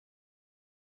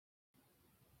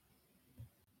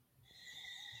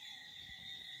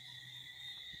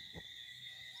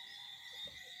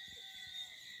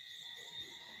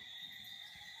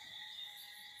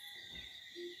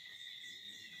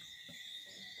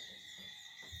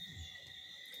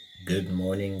Good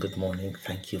morning, good morning.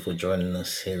 Thank you for joining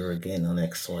us here again on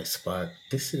XY Spark.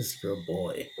 This is your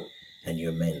boy and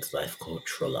your men's life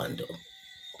coach, Rolando.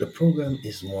 The program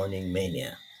is Morning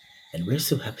Mania, and we're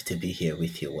so happy to be here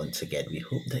with you once again. We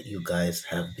hope that you guys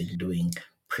have been doing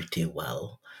pretty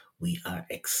well. We are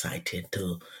excited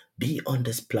to be on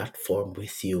this platform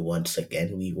with you once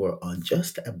again. We were on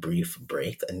just a brief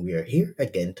break, and we are here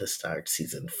again to start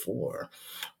season four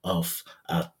of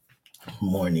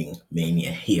Morning Mania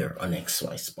here on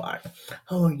XY Spark.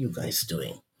 How are you guys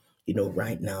doing?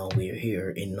 Right now we're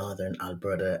here in northern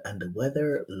Alberta and the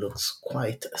weather looks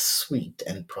quite sweet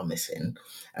and promising.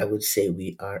 I would say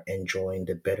we are enjoying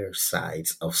the better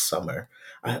sides of summer.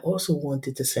 I also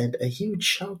wanted to send a huge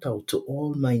shout out to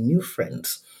all my new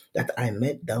friends that I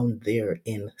met down there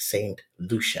in St.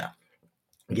 Lucia.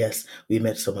 Yes, we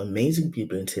met some amazing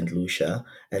people in St. Lucia,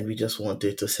 and we just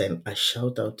wanted to send a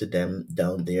shout out to them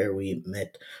down there. We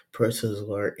met persons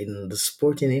who are in the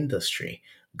sporting industry,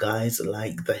 guys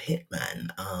like the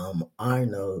Hitman,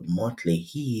 Arnold Motley.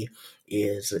 He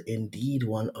is indeed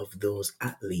one of those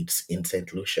athletes in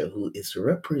St. Lucia who is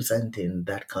representing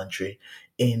that country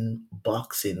in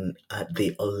boxing at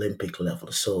the Olympic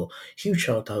level. So, huge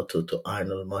shout out to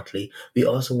Arnold Motley. We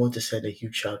also want to send a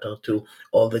huge shout out to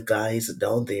all the guys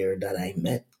down there that I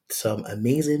met. Some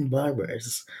amazing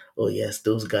barbers. Oh, yes,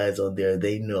 those guys on there,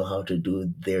 they know how to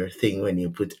do their thing when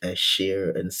you put a shear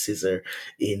and scissor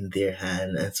in their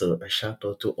hand. And so, a shout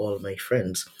out to all my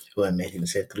friends who I met in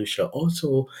St. Lucia.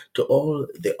 Also, to all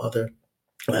the other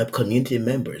community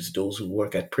members, those who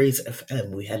work at Praise FM.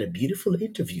 We had a beautiful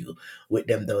interview with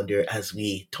them down there as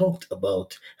we talked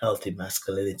about healthy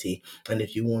masculinity. And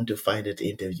if you want to find that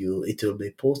interview, it will be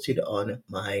posted on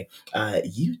my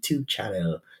YouTube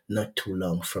channel not too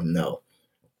long from now.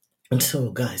 And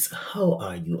so, guys, how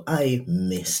are you? I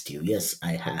missed you. Yes,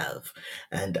 I have.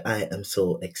 And I am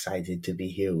so excited to be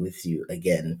here with you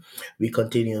again. We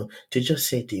continue to just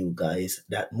say to you guys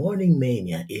that Morning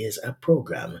Mania is a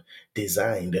program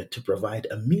designed to provide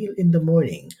a meal in the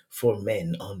morning for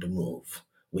men on the move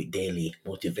with daily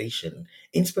motivation,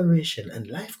 inspiration, and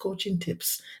life coaching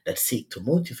tips that seek to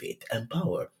motivate,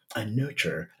 empower, and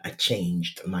nurture a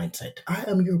changed mindset. I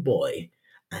am your boy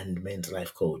and men's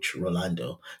life coach,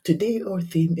 Rolando. Today, our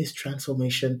theme is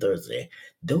Transformation Thursday.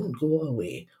 Don't go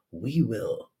away. We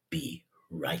will be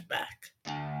right back.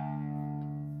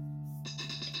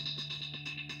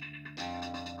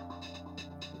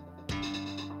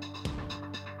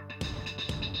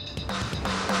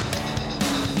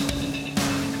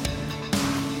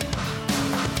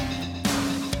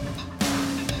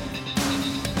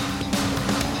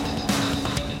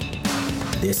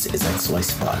 This is XY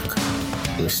Spark,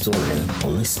 restoring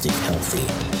holistic, healthy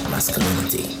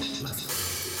masculinity.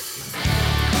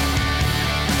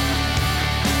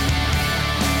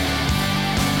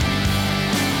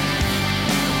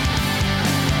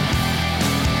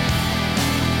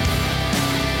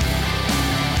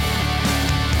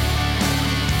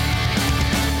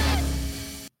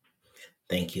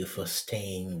 Thank you for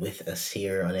staying with us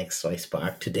here on XY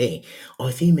Spark today.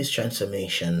 Our theme is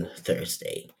Transformation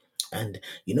Thursday. And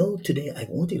today I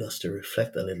wanted us to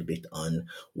reflect a little bit on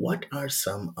what are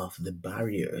some of the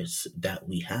barriers that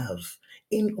we have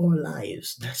in our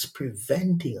lives that's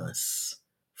preventing us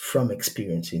from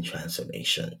experiencing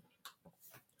transformation.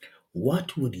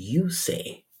 What would you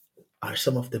say are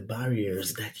some of the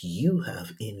barriers that you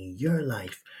have in your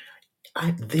life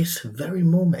at this very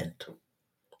moment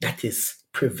that is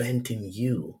preventing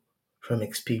you from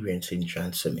experiencing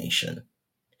transformation?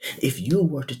 If you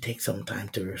were to take some time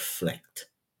to reflect,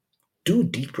 do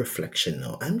deep reflection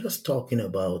now. I'm not talking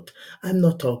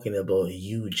about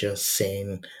you just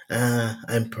saying,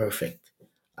 I'm perfect.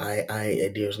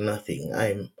 There's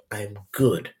nothing. I'm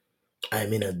good.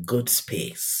 I'm in a good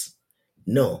space.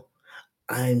 No,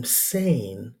 I'm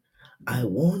saying I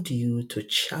want you to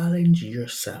challenge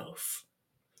yourself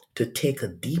to take a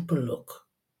deeper look,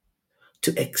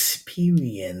 to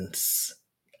experience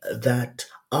that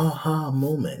aha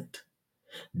moment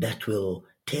that will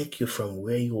take you from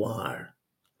where you are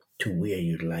to where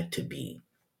you'd like to be.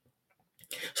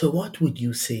 So, what would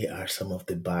you say are some of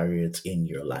the barriers in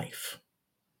your life?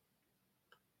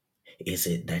 Is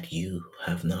it that you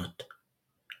have not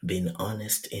been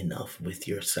honest enough with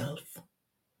yourself?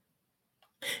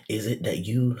 Is it that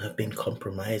you have been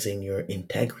compromising your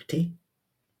integrity?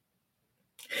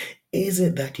 Is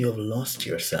it that you have lost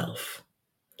yourself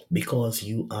because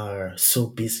you are so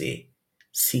busy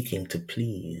seeking to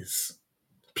please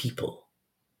people?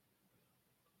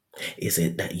 Is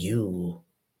it that you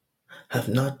have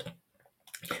not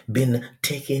been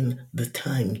taking the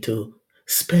time to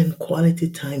Spend quality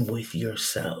time with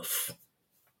yourself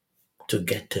to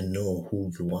get to know who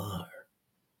you are,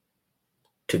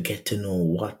 to get to know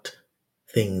what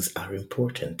things are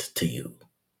important to you,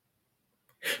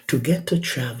 to get to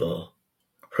travel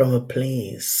from a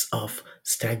place of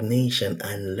stagnation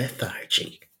and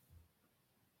lethargy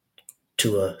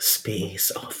to a space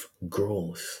of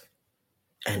growth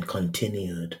and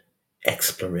continued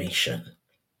exploration.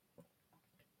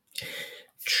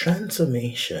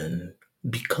 Transformation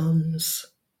becomes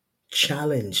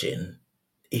challenging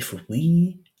if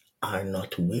we are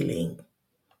not willing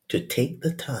to take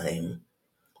the time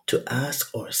to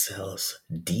ask ourselves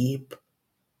deep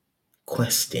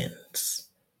questions,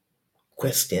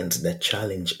 questions that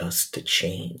challenge us to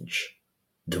change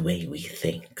the way we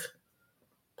think,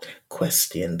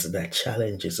 questions that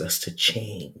challenges us to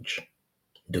change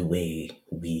the way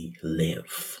we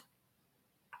live,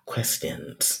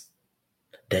 questions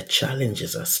that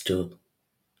challenges us to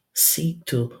seek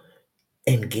to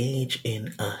engage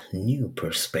in a new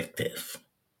perspective,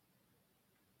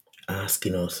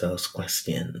 asking ourselves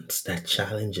questions that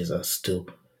challenges us to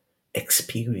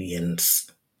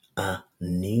experience a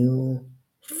new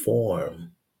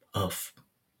form of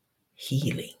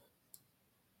healing,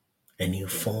 a new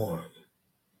form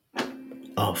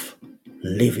of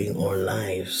living our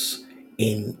lives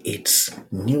in its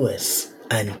newest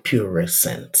and purest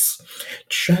sense.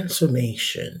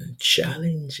 Transformation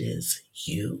challenges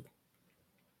you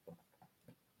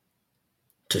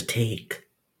to take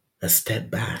a step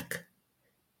back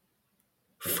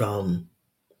from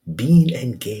being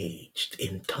engaged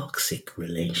in toxic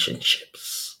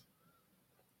relationships.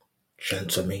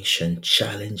 Transformation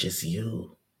challenges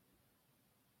you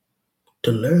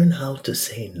to learn how to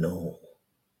say no.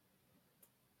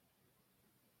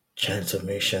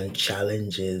 Transformation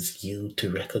challenges you to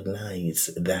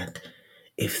recognize that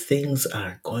if things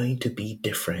are going to be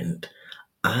different,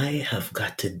 I have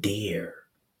got to dare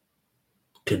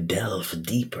to delve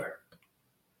deeper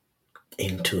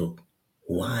into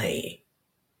why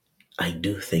I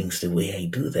do things the way I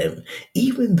do them,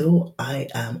 even though I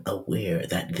am aware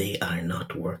that they are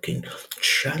not working.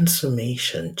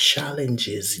 Transformation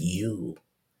challenges you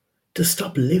to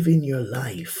stop living your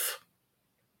life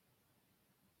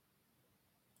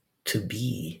to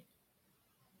be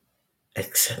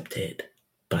accepted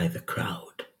by the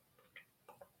crowd.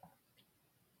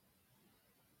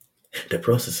 The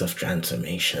process of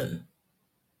transformation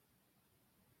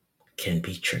can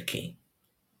be tricky,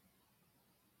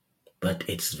 but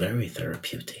it's very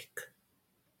therapeutic.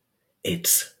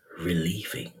 It's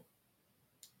relieving.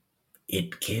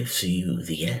 It gives you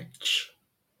the edge.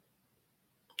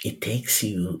 It takes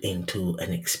you into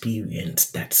an experience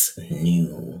that's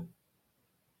new.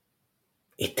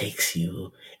 It takes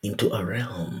you into a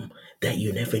realm that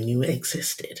you never knew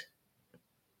existed.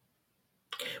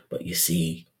 But you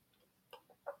see,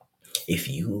 if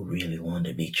you really want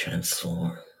to be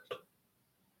transformed,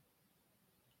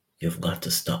 you've got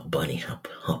to stop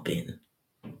hopping.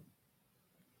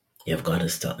 You've got to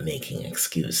stop making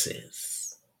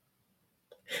excuses.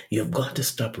 You've got to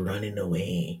stop running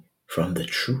away from the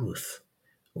truth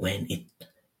when it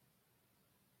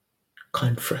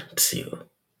confronts you.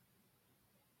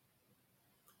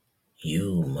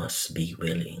 You must be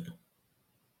willing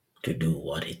to do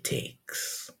what it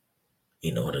takes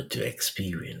in order to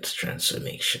experience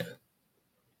transformation.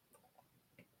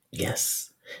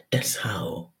 Yes, that's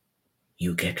how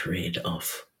you get rid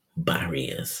of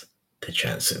barriers to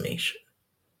transformation.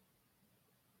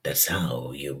 That's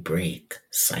how you break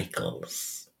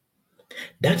cycles.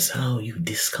 That's how you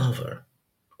discover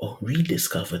or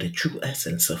rediscover the true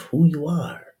essence of who you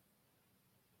are.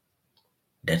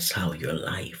 That's how your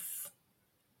life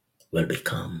will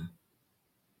become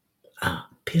a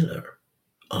pillar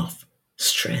of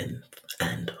strength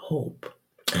and hope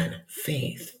and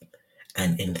faith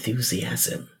and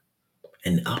enthusiasm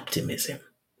and optimism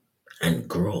and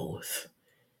growth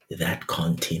that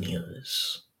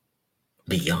continues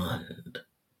beyond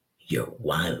your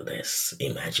wildest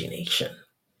imagination.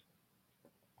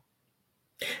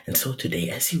 And so today,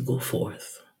 as you go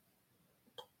forth,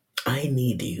 I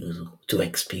need you to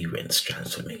experience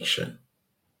transformation.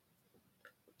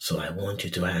 So I want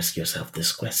you to ask yourself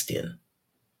this question.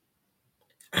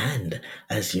 And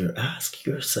as you ask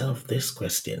yourself this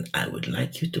question, I would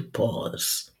like you to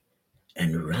pause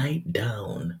and write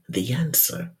down the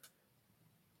answer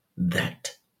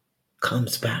that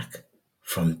comes back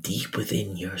from deep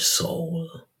within your soul.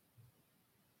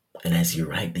 And as you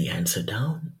write the answer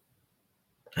down,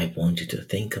 I want you to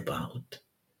think about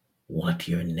what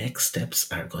your next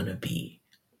steps are going to be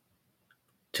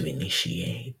to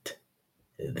initiate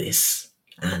this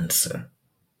answer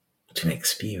to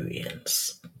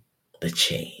experience the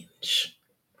change.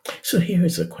 So here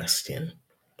is a question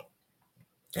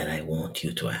that I want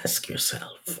you to ask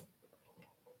yourself.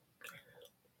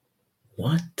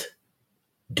 What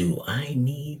do I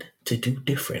need to do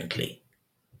differently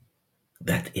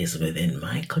that is within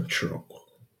my control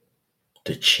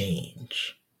to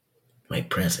change my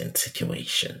present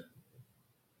situation?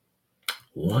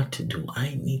 What do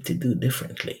I need to do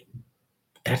differently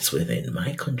that's within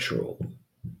my control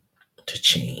to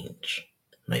change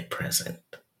my present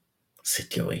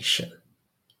situation?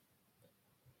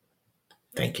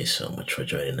 Thank you so much for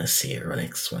joining us here on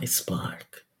XY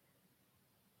Spark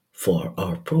for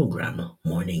our program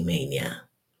Morning Mania.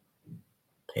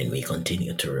 And we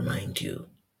continue to remind you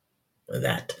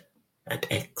that at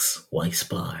XY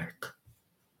Spark,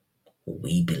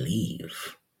 we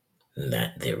believe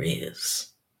that there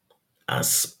is a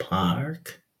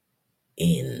spark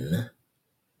in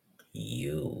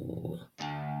you.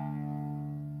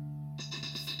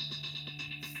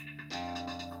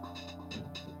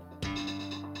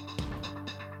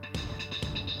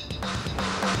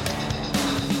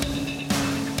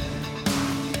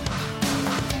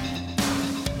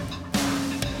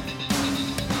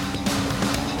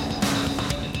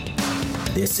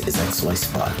 This is XY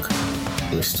Spark,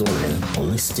 restoring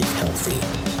holistic, healthy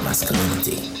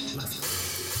masculinity.